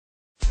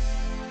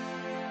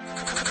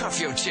Cuff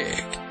your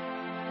chick.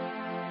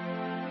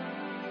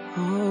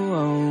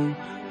 Oh,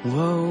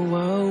 whoa,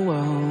 whoa,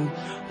 whoa.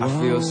 I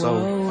feel so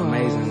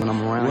amazing when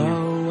I'm around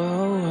you.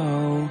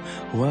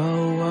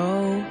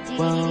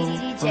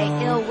 DJ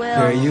Ill Will.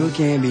 Girl, you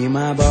can be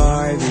my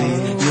Barbie.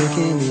 You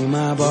can be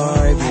my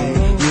Barbie.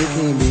 You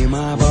can be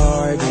my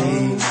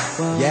Barbie.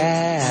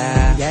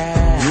 Yeah,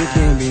 yeah. You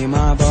can be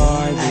my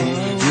Barbie.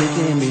 You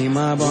can be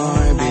my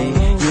Barbie.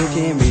 You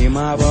can be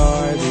my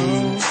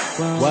Barbie.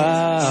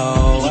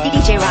 Wow.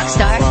 DJ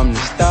Rockstar. From the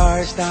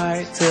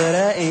start to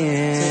the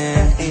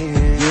end.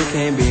 You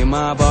can be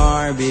my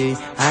Barbie.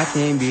 I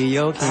can be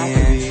your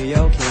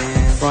Ken.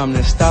 From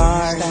the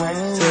start to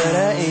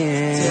the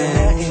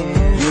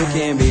end. You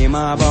can be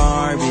my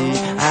Barbie.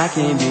 I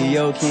can be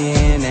your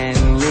Ken,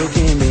 and you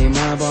can be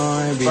my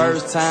Barbie.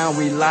 First time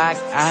we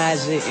locked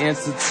eyes, you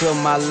entered to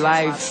my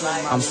life.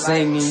 I'm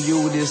singing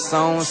you this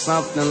song,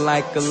 something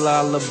like a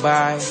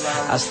lullaby.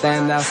 I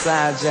stand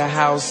outside your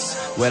house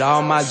with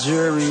all my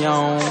jewelry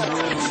on,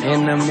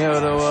 in the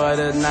middle of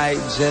the night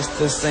just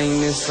to sing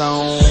this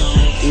song.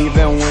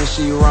 Even when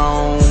she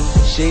wrong,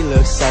 she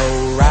looks so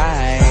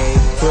right.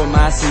 Put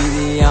my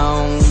CD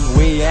on,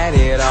 we at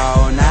it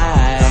all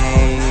night.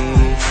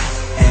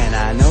 And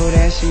I know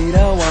that she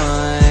the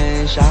one.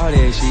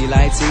 Shawty, she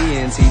like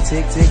TNT,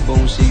 tick tick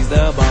boom, she's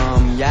the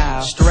bum,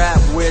 yeah.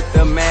 Strapped with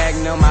the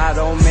Magnum, I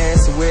don't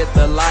mess with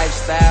the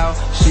lifestyle.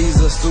 She's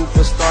a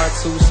superstar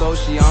too, so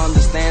she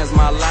understands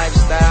my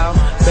lifestyle.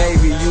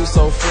 Baby, you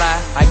so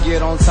fly, I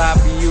get on top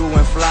of you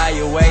and fly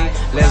away.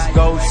 Let's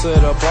go to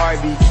the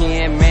Barbie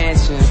Ken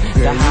mansion,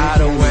 the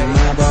hideaway.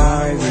 My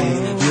Barbie,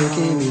 you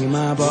can be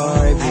my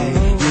Barbie.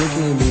 You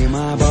can be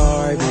my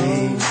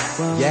Barbie.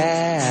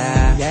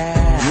 Yeah,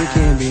 yeah. You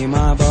can be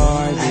my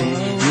Barbie.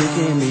 You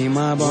can be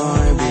my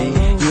Barbie.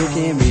 You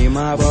can be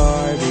my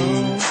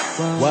Barbie.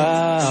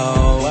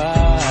 Wow,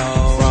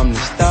 wow. From the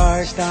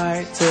start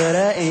to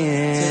the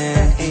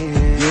end.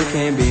 You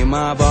can be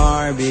my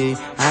Barbie.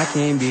 I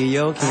can be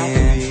your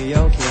Ken.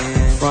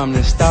 From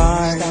the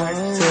start to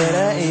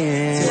the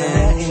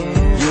end.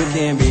 You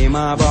can be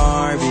my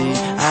Barbie.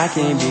 I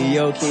can be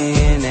your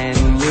Ken,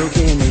 and you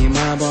can be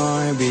my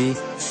Barbie.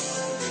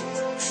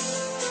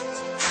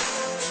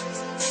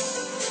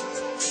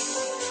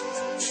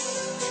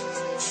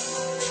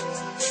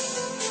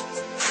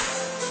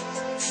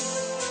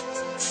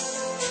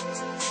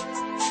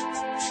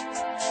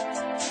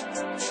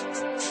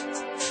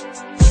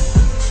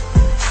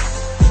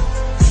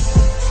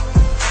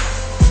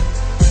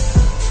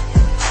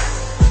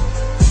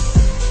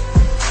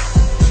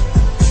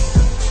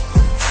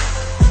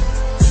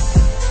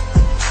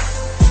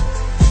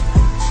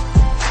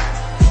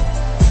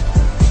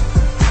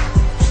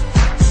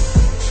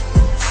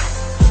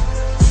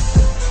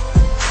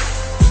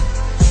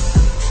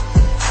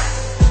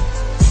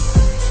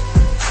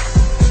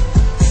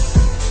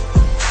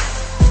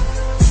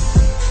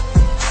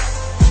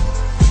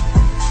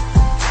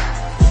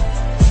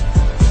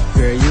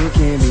 Girl, you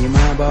can be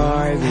my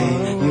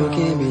Barbie. You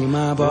can be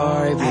my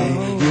Barbie.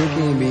 You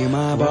can be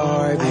my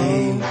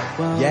Barbie.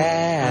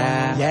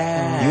 Yeah,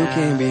 yeah. You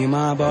can be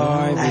my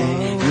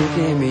Barbie. You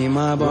can be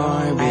my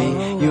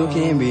Barbie. You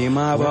can be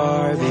my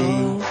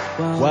Barbie.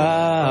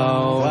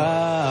 Wow,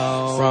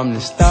 wow. From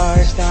the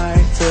start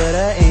to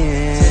the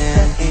end.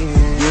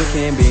 You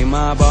can be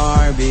my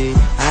Barbie.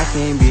 I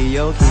can be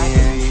your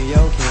Ken.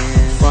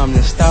 From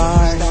the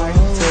start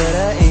to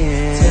the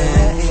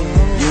end.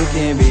 You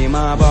can be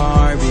my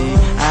Barbie.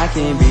 I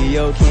can be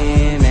your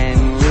Ken,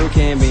 and you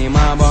can be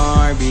my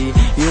Barbie.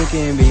 You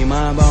can be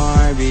my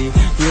Barbie.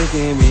 You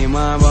can be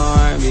my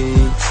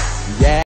Barbie. Yeah.